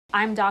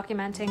I'm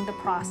documenting the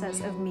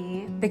process of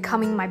me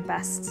becoming my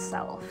best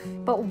self.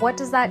 But what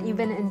does that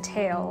even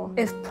entail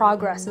if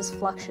progress is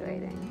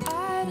fluctuating?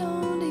 I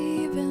don't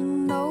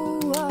even know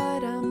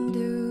what I'm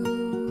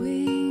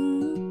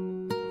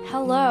doing.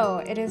 Hello,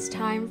 it is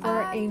time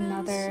for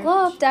another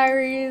Glow Up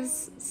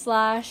Diaries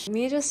 /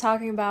 me just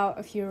talking about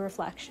a few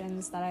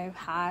reflections that I've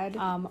had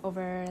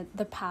over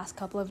the past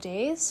couple of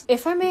days.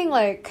 If I'm being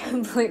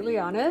completely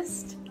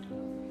honest,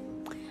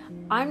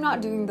 I'm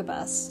not doing the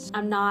best.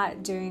 I'm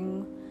not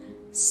doing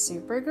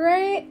super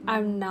great.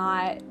 I'm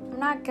not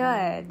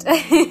good.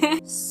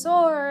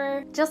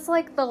 So just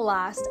like the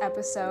last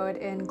episode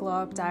in Glow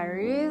Up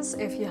Diaries,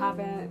 if you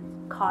haven't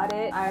caught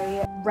it,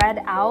 I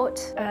read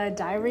out a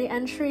diary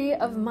entry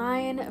of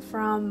mine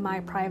from my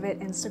private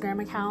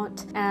Instagram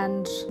account,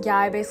 and yeah,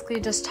 I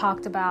basically just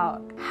talked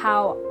about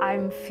how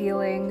I'm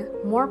feeling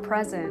more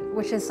present,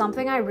 which is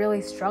something I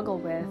really struggle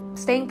with.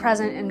 Staying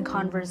present in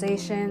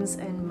conversations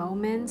and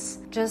moments,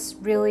 just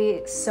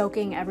really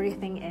soaking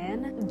everything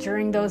in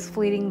during those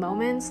fleeting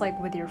moments, like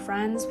with your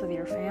friends, with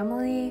your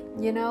family,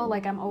 you know,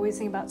 I'm always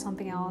thinking about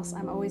something else.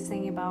 I'm always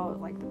thinking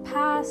about the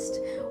past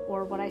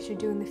or what I should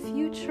do in the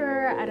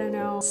future. I don't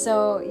know.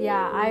 So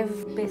yeah,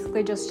 I've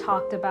basically just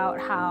talked about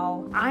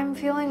how I'm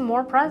feeling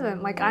more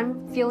present,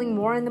 I'm feeling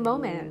more in the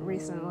moment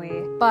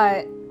recently.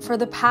 But for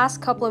the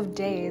past couple of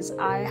days,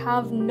 I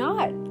have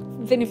not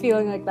been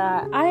feeling like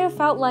that. I have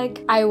felt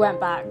like I went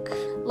back.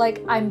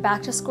 I'm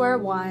back to square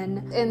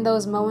one. In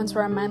those moments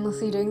where I'm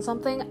mindlessly doing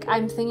something,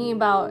 I'm thinking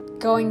about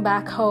going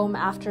back home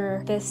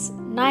after this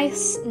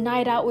nice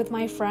night out with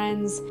my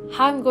friends,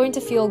 how I'm going to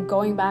feel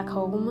going back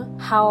home,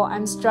 how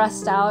I'm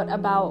stressed out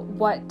about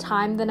what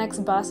time the next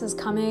bus is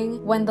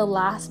coming, when the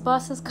last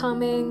bus is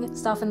coming,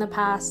 stuff in the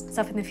past,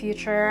 stuff in the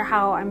future,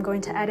 how I'm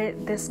going to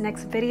edit this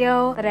next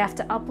video that I have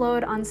to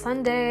upload on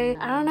Sunday.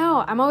 I don't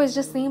know. I'm always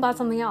just thinking about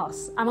something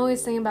else. I'm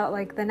always thinking about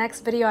the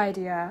next video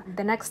idea,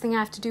 the next thing I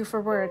have to do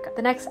for work,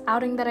 the next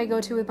outing that I go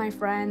to with my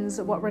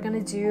friends, what we're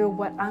gonna do,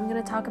 what I'm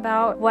gonna talk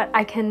about, what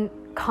I can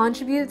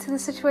contribute to the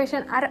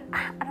situation. I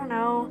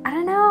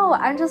don't know.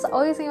 I'm just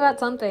always thinking about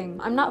something.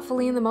 I'm not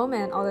fully in the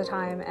moment all the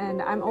time,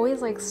 and I'm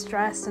always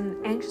stressed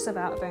and anxious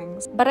about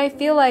things. But I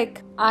feel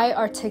like I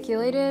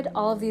articulated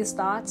all of these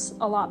thoughts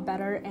a lot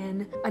better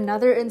in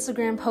another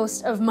Instagram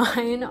post of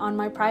mine on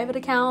my private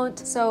account.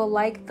 So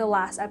like the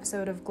last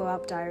episode of Glow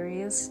Up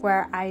Diaries,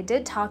 where I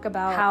did talk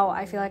about how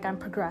I feel like I'm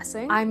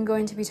progressing, I'm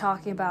going to be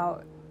talking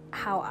about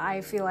how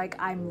I feel like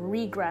I'm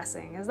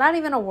regressing. Is that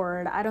even a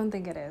word? I don't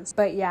think it is.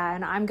 But yeah,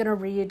 and I'm gonna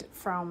read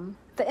from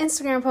the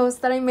Instagram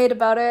post that I made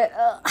about it.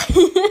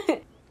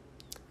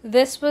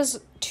 This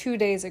was 2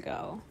 days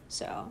ago,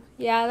 so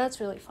yeah,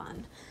 that's really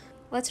fun.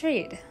 Let's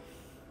read.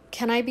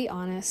 Can I be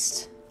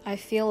honest? I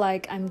feel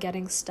like I'm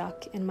getting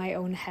stuck in my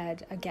own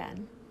head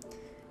again.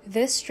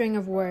 This string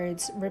of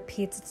words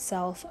repeats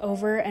itself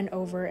over and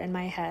over in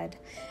my head,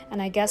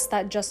 and I guess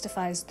that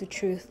justifies the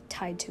truth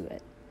tied to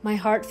it. My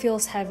heart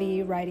feels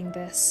heavy writing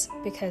this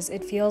because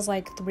it feels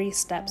like 3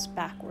 steps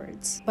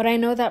backwards. But I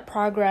know that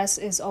progress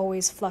is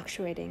always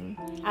fluctuating,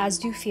 as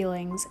do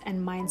feelings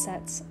and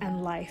mindsets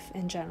and life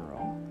in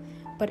general.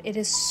 But it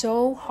is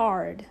so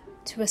hard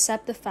to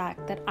accept the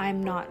fact that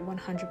I'm not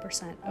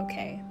 100%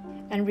 okay.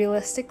 And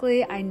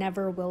realistically, I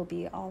never will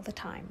be all the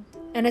time.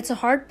 And it's a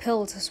hard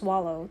pill to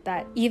swallow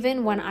that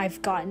even when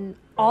I've gotten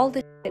all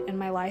the shit in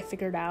my life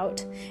figured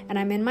out and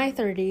I'm in my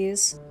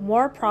 30s,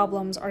 more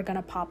problems are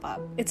gonna pop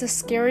up. It's a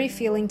scary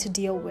feeling to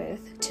deal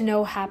with, to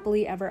know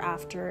happily ever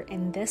after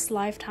in this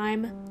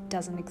lifetime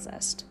doesn't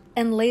exist.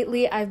 And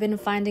lately, I've been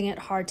finding it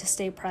hard to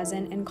stay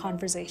present in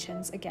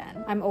conversations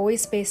again. I'm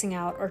always spacing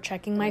out or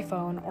checking my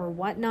phone or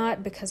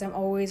whatnot because I'm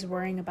always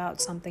worrying about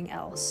something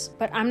else.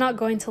 But I'm not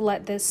going to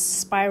let this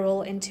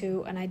spiral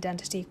into an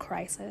identity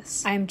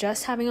crisis. I'm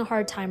just having a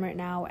hard time right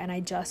now, and I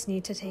just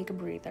need to take a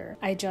breather.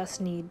 I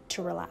just need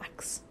to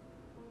relax.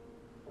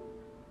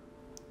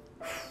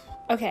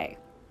 Okay,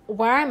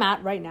 where I'm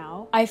at right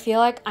now, I feel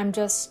like I'm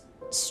just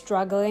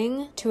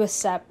struggling to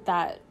accept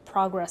that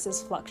progress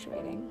is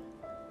fluctuating.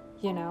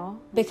 You know,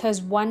 because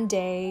one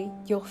day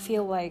you'll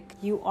feel like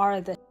you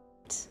are the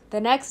shit. The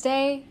next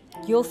day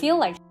you'll feel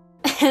like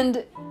shit.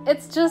 And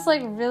it's just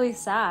really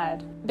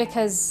sad,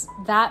 because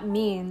that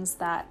means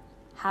that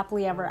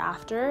happily ever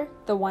after,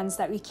 the ones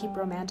that we keep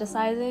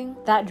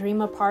romanticizing, that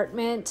dream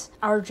apartment,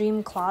 our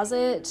dream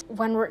closet,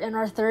 when we're in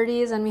our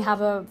 30s and we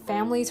have a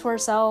family to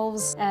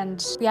ourselves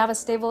and we have a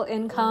stable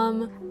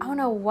income, I don't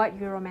know what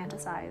you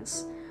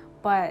romanticize,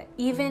 but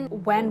even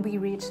when we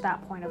reach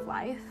that point of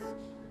life,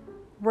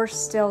 we're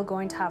still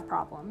going to have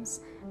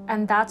problems.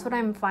 And that's what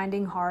I'm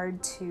finding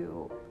hard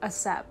to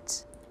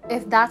accept.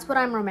 If that's what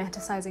I'm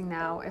romanticizing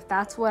now, if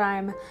that's what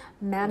I'm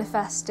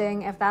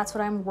manifesting, if that's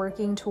what I'm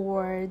working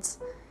towards,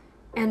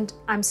 and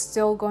I'm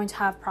still going to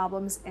have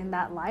problems in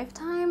that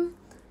lifetime,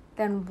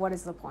 then what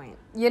is the point?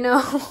 You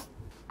know?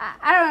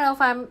 I don't know if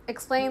I'm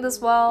explaining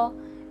this well,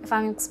 if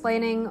I'm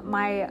explaining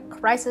my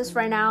crisis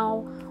right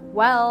now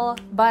well,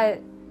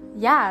 but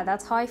yeah,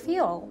 that's how I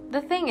feel.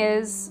 The thing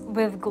is,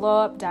 with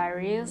Glow Up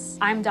Diaries,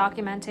 I'm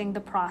documenting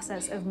the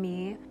process of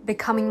me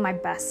becoming my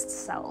best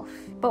self.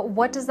 But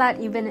what does that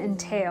even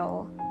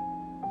entail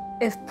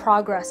if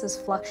progress is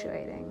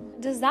fluctuating?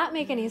 Does that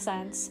make any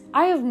sense?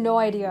 I have no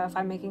idea if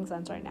I'm making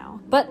sense right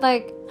now. But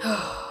like,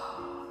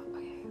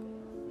 okay.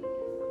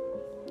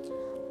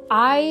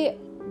 I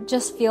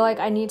just feel like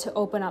I need to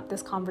open up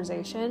this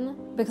conversation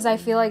because I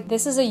feel like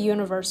this is a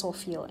universal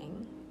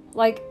feeling.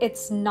 Like,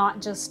 it's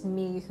not just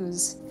me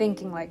who's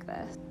thinking like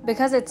this.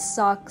 Because it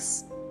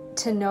sucks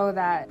to know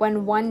that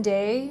when one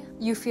day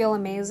you feel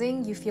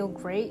amazing, you feel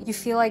great, you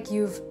feel like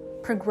you've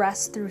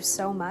progressed through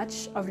so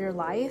much of your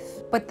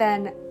life, but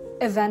then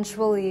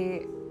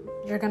eventually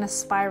you're gonna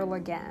spiral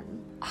again.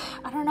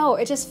 I don't know,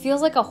 it just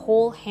feels like a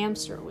whole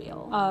hamster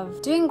wheel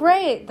of doing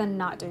great, then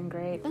not doing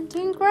great, then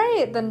doing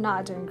great, then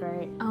not doing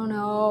great. Oh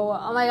no,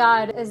 oh my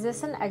god, is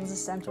this an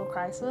existential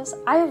crisis?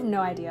 I have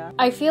no idea.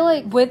 I feel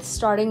like with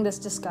starting this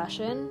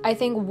discussion, I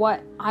think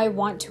what I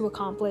want to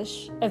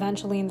accomplish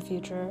eventually in the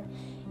future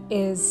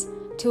is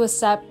to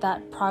accept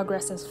that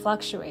progress is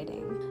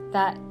fluctuating,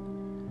 that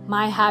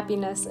my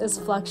happiness is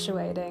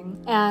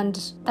fluctuating,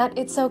 and that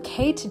it's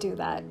okay to do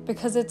that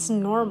because it's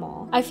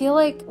normal. I feel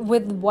like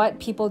with what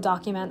people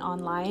document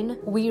online,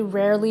 we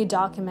rarely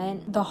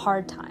document the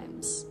hard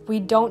times. We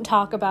don't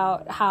talk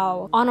about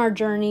how on our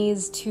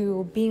journeys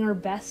to being our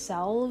best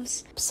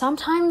selves,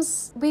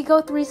 sometimes we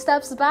go 3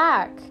 steps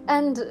back.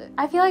 And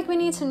I feel like we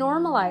need to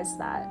normalize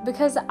that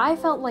because I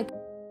felt like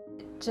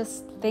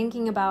just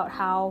thinking about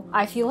how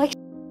I feel like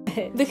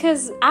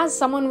because as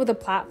someone with a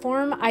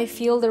platform, I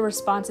feel the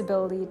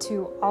responsibility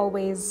to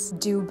always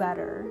do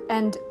better.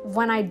 And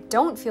when I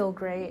don't feel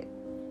great,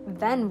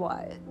 then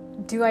what?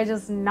 Do I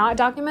just not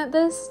document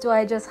this? Do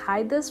I just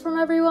hide this from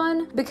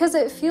everyone? Because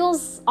it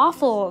feels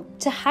awful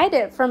to hide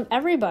it from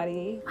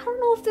everybody. I don't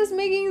know if this is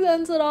making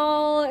sense at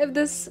all, if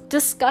this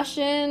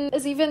discussion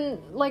is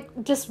even like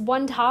just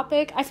one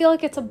topic. I feel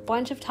like it's a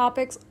bunch of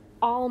topics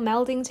all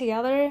melding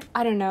together.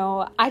 I don't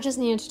know. I just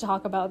needed to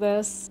talk about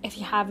this. If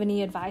you have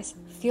any advice,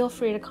 feel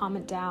free to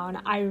comment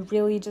down. I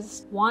really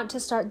just want to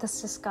start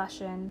this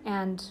discussion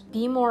and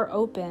be more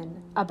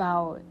open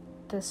about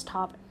this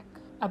topic,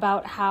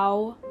 about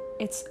how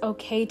it's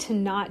okay to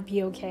not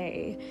be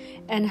okay,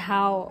 and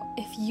how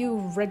if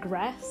you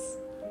regress,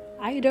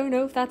 I don't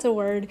know if that's a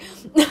word,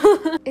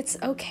 it's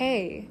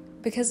okay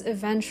because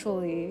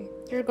eventually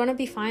you're gonna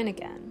be fine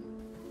again.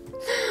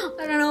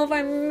 I don't know if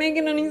I'm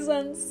making any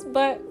sense,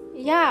 but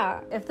yeah,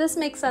 if this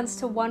makes sense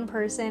to one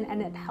person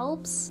and it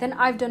helps, then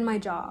I've done my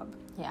job.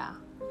 Yeah.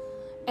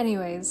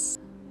 Anyways,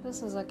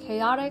 this is a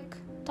chaotic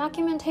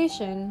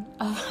documentation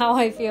of how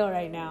I feel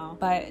right now,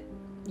 but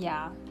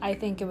yeah, I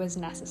think it was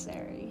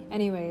necessary.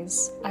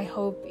 Anyways, I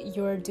hope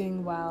you're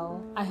doing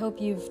well. I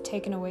hope you've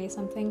taken away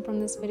something from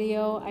this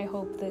video. I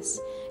hope this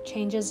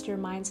changes your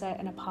mindset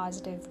in a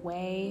positive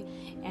way,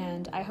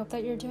 and I hope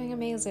that you're doing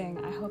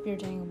amazing. I hope you're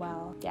doing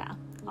well. Yeah,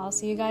 I'll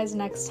see you guys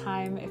next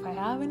time if I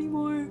have any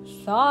more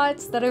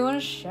thoughts that I want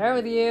to share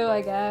with you,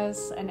 I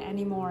guess, and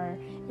any more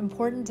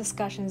important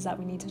discussions that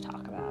we need to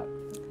talk about.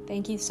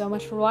 Thank you so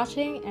much for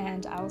watching,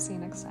 and I will see you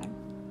next time.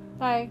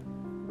 Bye.